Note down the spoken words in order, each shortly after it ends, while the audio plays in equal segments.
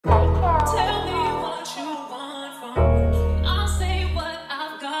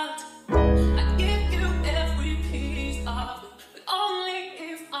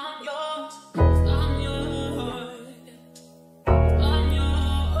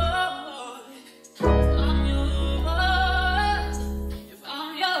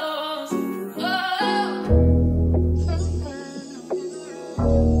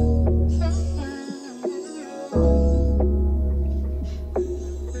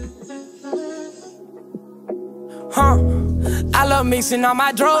love mixing all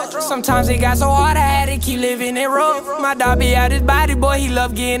my drugs. Sometimes it got so hard I had to keep living it rough. My dog be out his body, boy, he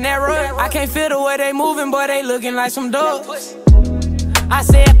love getting that rough. I can't feel the way they moving, boy, they looking like some ducks. I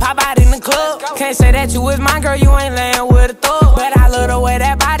said pop out in the club. Can't say that you was my girl, you ain't laying with a thug. But I love the way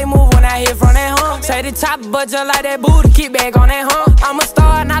that body move when I hit from that hump. Say the top, but just like that booty, keep back on that hump. I'm a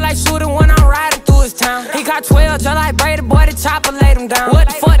star, not like shooting when I'm riding through his town. He got 12, just like Brady, boy, the chopper laid him down. What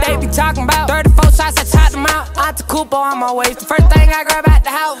the fuck they be talking about? 34 shots, I chopped them out. Out the coupe on my waist. The first thing I grab out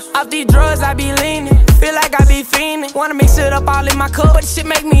the house. Off these drugs, I be leaning. Feel like I be fiending. Wanna mix it up all in my cup, but this shit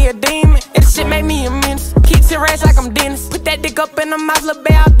make me a demon. And this shit make me a menace. Keep it rats like I'm Dennis. Put that dick up in the mouth, little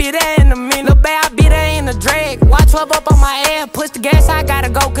babe, I'll be there in a minute. Little babe, I'll be there in the drag. Watch 12 up on my ass, push the gas, I gotta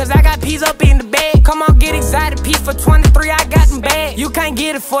go, cause I got peas up in the bag. Come on, get excited, piece for 23, I got them bad. You can't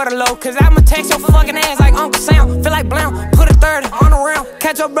get it for the low, cause I'ma text your fucking ass like Uncle Sam. Feel like Blam, put a 30 on the round.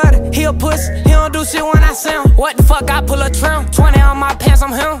 Catch your brother, he a puss, he don't do shit when I sound. What the fuck, I pull a trim, 20 on my pants,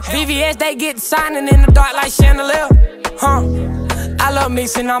 I'm him. VVS, they get signing in the dark like chandelier. I love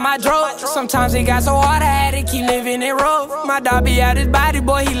mixing all my drugs. Sometimes it got so hard I had to keep living it rough. My dog be out his body,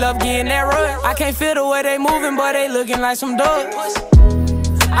 boy, he love getting that rough. I can't feel the way they moving, boy, they looking like some ducks.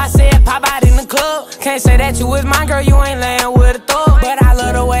 I said pop out in the club. Can't say that you was my girl, you ain't laying with a thug. But I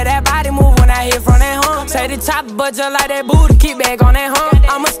love the way that body move when I hit from that hump. Say the top, but just like that booty, keep back on that hump.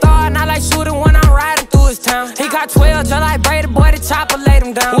 I'm a star, not like shooting when I'm riding through his town. He got 12, just like Brady, boy, the chopper laid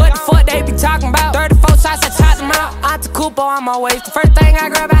him down. What the fuck they be talking about? 34 shots, I chopped them out. Out the coupe on my waist. The first thing I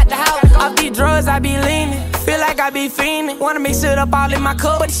grab out the house. Off these drugs, I be leaning. Feel like I be fiending. Wanna mix it up all in my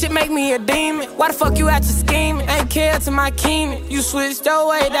cup, but this shit make me a demon. Why the fuck you out your scheming? Ain't care to my keening. You switched your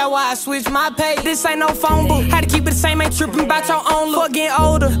way, that's why I switched my pay. This ain't no phone book. Had to keep it the same, ain't tripping about your own look. Fuck getting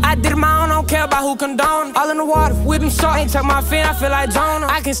older. I did it my own, don't care about who condone. All in the water, with them short. Ain't tuck my fin, I feel like Jonah.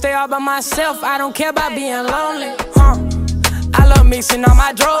 I can stay all by myself, I don't care about being lonely. I love mixing all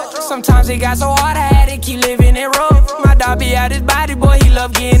my drugs. Sometimes it got so hard I had to keep living it rough. My dog be out his body, boy, he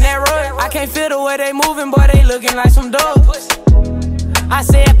love getting that rough. I can't feel the way they moving, boy, they looking like some ducks. I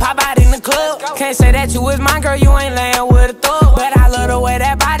said pop out in the club. Can't say that you was my girl, you ain't laying with a thug. But I love the way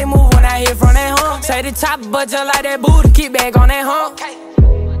that body move when I hit from that hump. Say the top, but just like that booty, keep back on that hump.